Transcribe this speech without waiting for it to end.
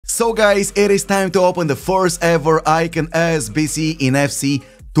So guys, it is time to open the first ever Icon SBC in FC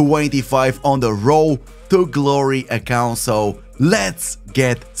 25 on the Road to Glory account. So let's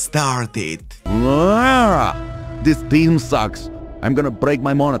get started. This team sucks. I'm gonna break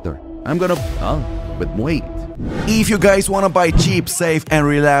my monitor. But wait. If you guys wanna buy cheap, safe and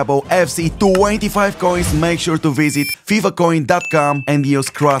reliable FC 25 coins, make sure to visit fifacoin.com and use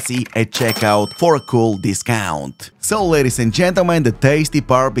Krasi at checkout for a cool discount. So ladies and gentlemen, the tasty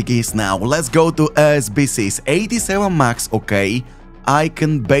part begins now. Let's go to SBCs. 87 max, okay.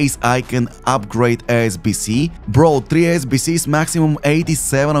 Icon, base icon, upgrade SBC. Bro, 3 SBCs, maximum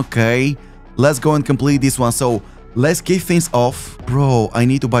 87, okay. Let's go and complete this one. So let's kick things off. Bro, I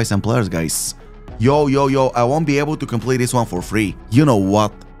need to buy some players, guys. Yo, I won't be able to complete this one for free. You know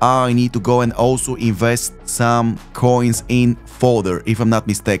what? I need to go and also invest some coins in fodder, if I'm not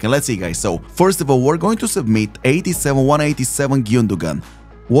mistaken. Let's see, guys. So, first of all, we're going to submit 87, 187 Gundogan.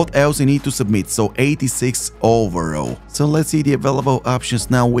 What else you need to submit? So, 86 overall. So, let's see the available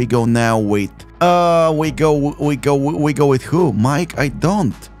options now. We go with... we go with who? Mike? I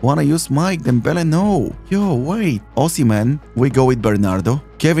don't wanna use Mike. Dembele, no. Yo, wait. Osimhen. We go with Bernardo.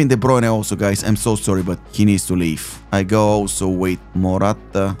 Kevin De Bruyne also, guys. I'm so sorry, but he needs to leave. I go also with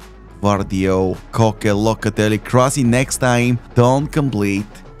Morata, Vardio, Koke, Locatelli, Krasi next time. Don't complete.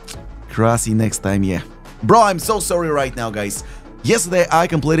 Krasi next time, yeah. Bro, I'm so sorry right now, guys. Yesterday I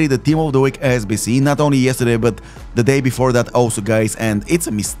completed the Team of the Week SBC. Not only yesterday, but the day before that also, guys. And it's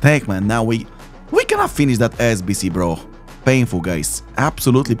a mistake, man. Now we cannot finish that SBC, bro. Painful, guys.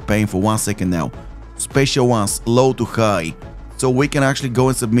 Absolutely painful. 1 second now. Special ones, low to high. So we can actually go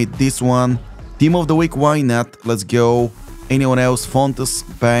and submit this one. Team of the Week, why not? Let's go. Anyone else? Fontes,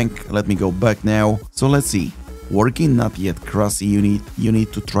 Bank. Let me go back now. So let's see. Working? Not yet. Krasi, you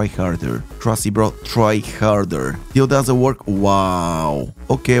need to try harder. Krasi, bro, try harder. Still doesn't work? Wow.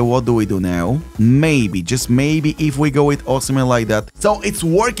 Okay, what do we do now? Maybe, just maybe, if we go with Osimhen like that. So it's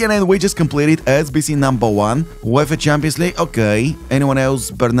working and we just completed SBC number 1. UEFA Champions League, okay. Anyone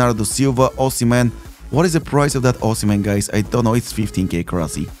else? Bernardo Silva, Osimhen. What is the price of that Osimhen, guys? I don't know, it's 15k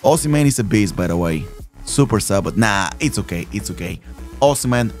Krasi. Osimhen is a beast, by the way. Super sub, but nah, it's okay, it's okay.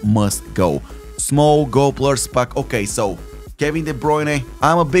 Osimhen must go. Small goal players pack. Okay, so Kevin De Bruyne.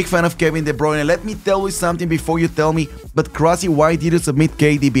 I'm a big fan of Kevin De Bruyne. Let me tell you something before you tell me. But Krasi, why did you submit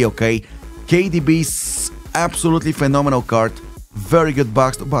KDB? Okay, KDB is absolutely phenomenal card. Very good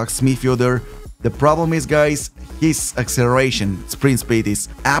box-to-box midfielder. The problem is, guys, his acceleration, sprint speed is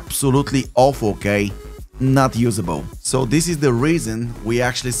absolutely awful. Okay, not usable. So this is the reason we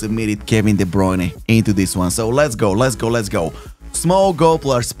actually submitted Kevin De Bruyne into this one. So let's go. Small goal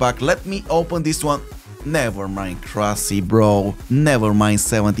players pack. Let me open this one. Never mind Krasi, bro. Never mind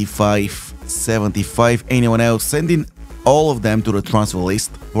 75. Anyone else? Sending all of them to the transfer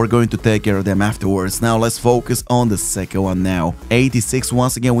list. We're going to take care of them afterwards. Now let's focus on the second one now. 86.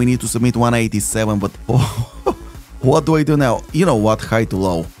 Once again, we need to submit 187, but what do I do now? You know what? High to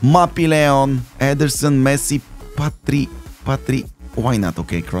low. Mapi, Leon, Ederson, Messi, Patri. Why not?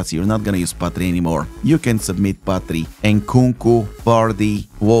 Okay, Krasi, you're not gonna use Patri anymore. You can submit Patri. And Nkunku, Vardy,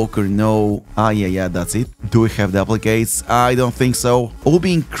 Walker, no. Yeah, that's it. Do we have the applicates? I don't think so. It would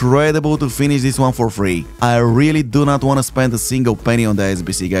be incredible to finish this one for free. I really do not want to spend a single penny on the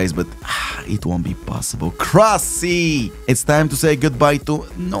SBC, guys, but it won't be possible. Krasi! It's time to say goodbye to...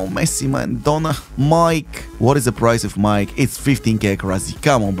 No, Messi, man. Donna. Mike. What is the price of Mike? It's 15k, Krasi.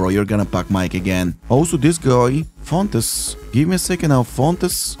 Come on, bro. You're gonna pack Mike again. Also, this guy... Fontes, give me a second now.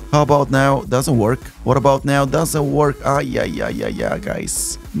 Fontes, how about now? Doesn't work. What about now? Doesn't work. Yeah,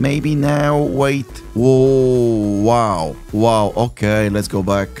 guys. Maybe now. Wait. Whoa, wow. Okay, let's go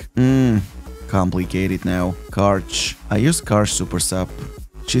back. Complicated now. Karch. I use Karch super sub.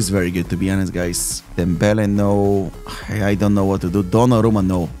 She's very good, to be honest, guys. Dembele, no. I don't know what to do. Donnarumma,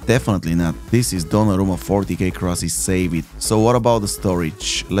 no. Definitely not. This is Donnarumma, 40k Krasi, save it. So what about the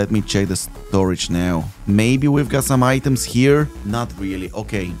storage? Let me check the storage now. Maybe we've got some items here. Not really.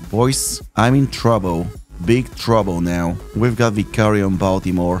 Okay, boys, I'm in trouble. Big trouble now. We've got Vicario in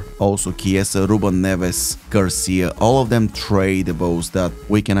Baltimore, also Chiesa, Ruben Neves, Garcia, all of them tradables that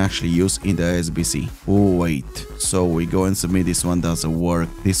we can actually use in the SBC. Oh, wait. So we go and submit this one, doesn't work.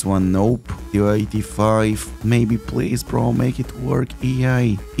 This one, nope. 285. Maybe, please, bro, make it work.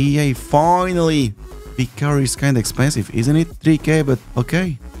 EA, finally. Vicario is kind of expensive, isn't it? 3k, but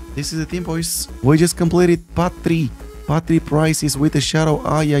okay. This is the team, boys. We just completed Patri. Patri prices with a shadow.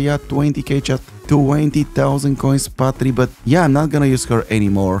 Yeah, 20k chat. 20,000 coins Patri, but yeah, I'm not gonna use her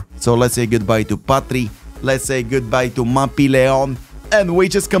anymore. So let's say goodbye to Patri. Let's say goodbye to Mapi Leon. And we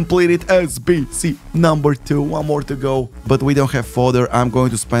just completed SBC number 2. One more to go. But we don't have fodder. I'm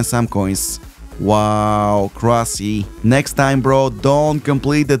going to spend some coins. Wow, Crossy. Next time, bro, don't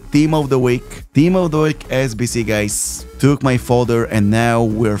complete the Team of the Week. Team of the Week SBC, guys. Took my fodder and now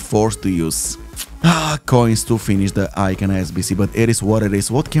we're forced to use coins to finish the icon SBC. But it is what it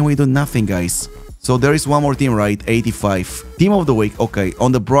is. What can we do? Nothing, guys. So there is one more team, right? 85. Team of the Week. Okay,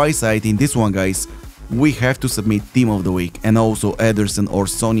 on the bright side, in this one, guys, we have to submit Team of the Week. And also Ederson or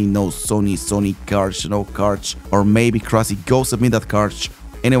Sony. No, Sony Karch. No Karch. Or maybe Crossy. Go submit that Karch.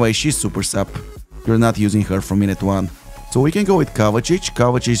 Anyway, she's super sub. You're not using her from minute 1. So we can go with Kovacic.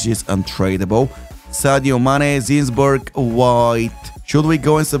 Kovacic is untradeable. Sadio Mane, Zinsberg, White. Should we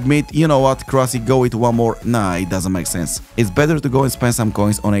go and submit? You know what, Crossy, go with one more. Nah, it doesn't make sense. It's better to go and spend some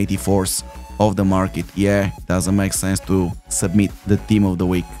coins on 84s of the market. Yeah, doesn't make sense to submit the Team of the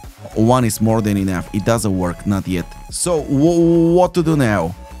Week. One is more than enough. It doesn't work, not yet. So what to do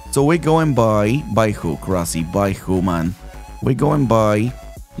now? So we go and buy who, Crossy? Buy who, man? We go and buy,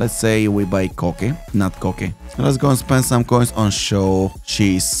 let's say we buy Koke, not Koke. Let's go and spend some coins on Shaw.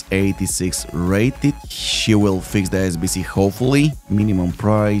 She's 86 rated. She will fix the SBC, hopefully. Minimum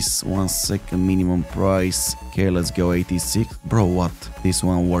price, 1 second, minimum price. Okay, let's go 86. Bro, what? This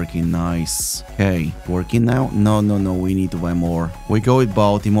one working nice. Okay, working now? No, we need to buy more. We go with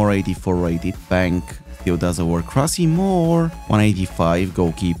Baltimore, 84 rated. Bank. Still doesn't work. Crossy more. 185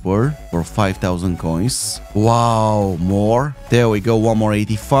 goalkeeper for 5,000 coins. Wow, more. There we go. One more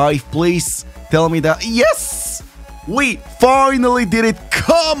 85, please. Tell me that. Yes! We finally did it.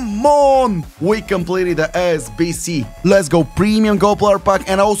 Come on! We completed the SBC. Let's go. Premium Gold Player Pack.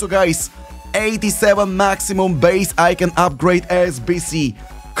 And also, guys, 87 maximum base icon upgrade SBC.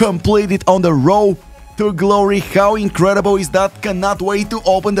 Completed on the road to glory. How incredible is that? Cannot wait to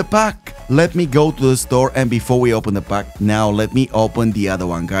open the pack. Let me go to the store, and before we open the pack, now let me open the other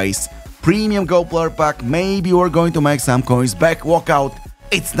one, guys. Premium Gold Player Pack. Maybe we're going to make some coins back. Walkout.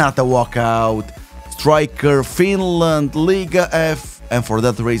 It's not a walkout. Striker, Finland, Liga F. And for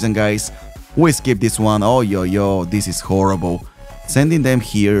that reason, guys, we skip this one. Oh, yo, this is horrible. Sending them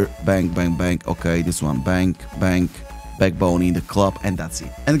here. Bank. Okay, this one. Bank. Backbone in the club, and that's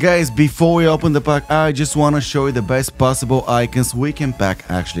it. And guys, before we open the pack, I just want to show you the best possible icons we can pack,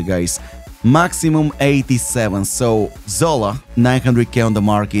 actually, guys. Maximum 87. So Zola, 900k on the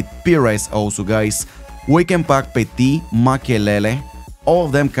market. Pires also, guys. We can pack Petit, Makelele. All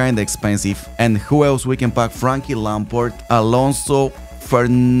of them kind of expensive. And who else we can pack? Frankie Lampard, Alonso,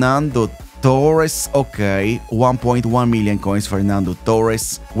 Fernando Torres. Okay, 1.1 million coins, Fernando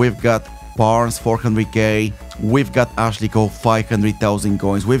Torres. We've got Barnes, 400k. We've got Ashley Cole, 500,000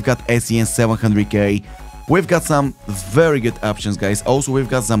 coins. We've got SEN, 700k. We've got some very good options, guys. Also, we've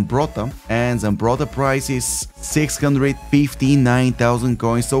got Zambrotta, and Zambrotta price is 659,000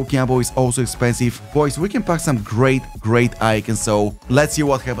 coins. So Campo is also expensive. Boys, we can pack some great icons. So let's see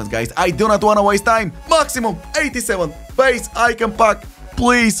what happens, guys. I do not want to waste time. Maximum 87 base icon pack.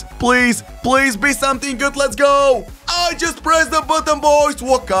 Please be something good. Let's go. I just pressed the button, boys.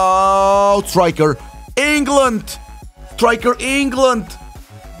 Walk out. Striker England.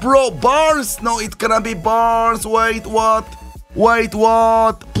 Bro, Barnes. No, it's gonna be Barnes. Wait, what?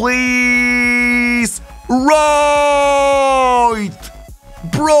 Please. Right.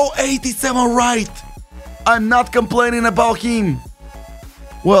 Bro, 87 right. I'm not complaining about him.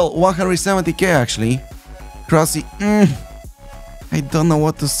 Well, 170k actually. Crossy. I don't know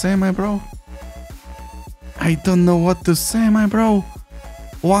what to say, my bro.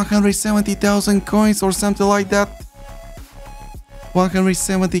 170,000 coins or something like that.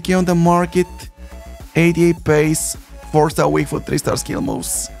 170k on the market. 88 pace. 4-star weak for 3-star skill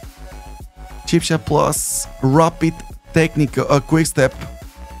moves. Chip shot plus. Rapid technical quick step.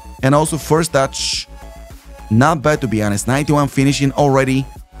 And also first touch. Not bad, to be honest. 91 finishing already.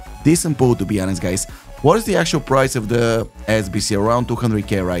 Decent pull, to be honest, guys. What is the actual price of the SBC? Around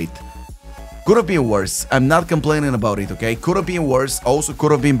 200k, right? Could have been worse. I'm not complaining about it, okay? Could have been worse. Also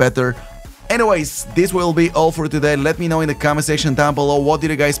could have been better. Anyways, this will be all for today. Let me know in the comment section down below what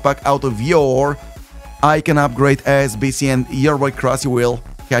did you guys pack out of your icon upgrade SBC, and your boy Crossy will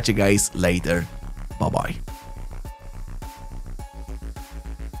catch you guys later. Bye-bye.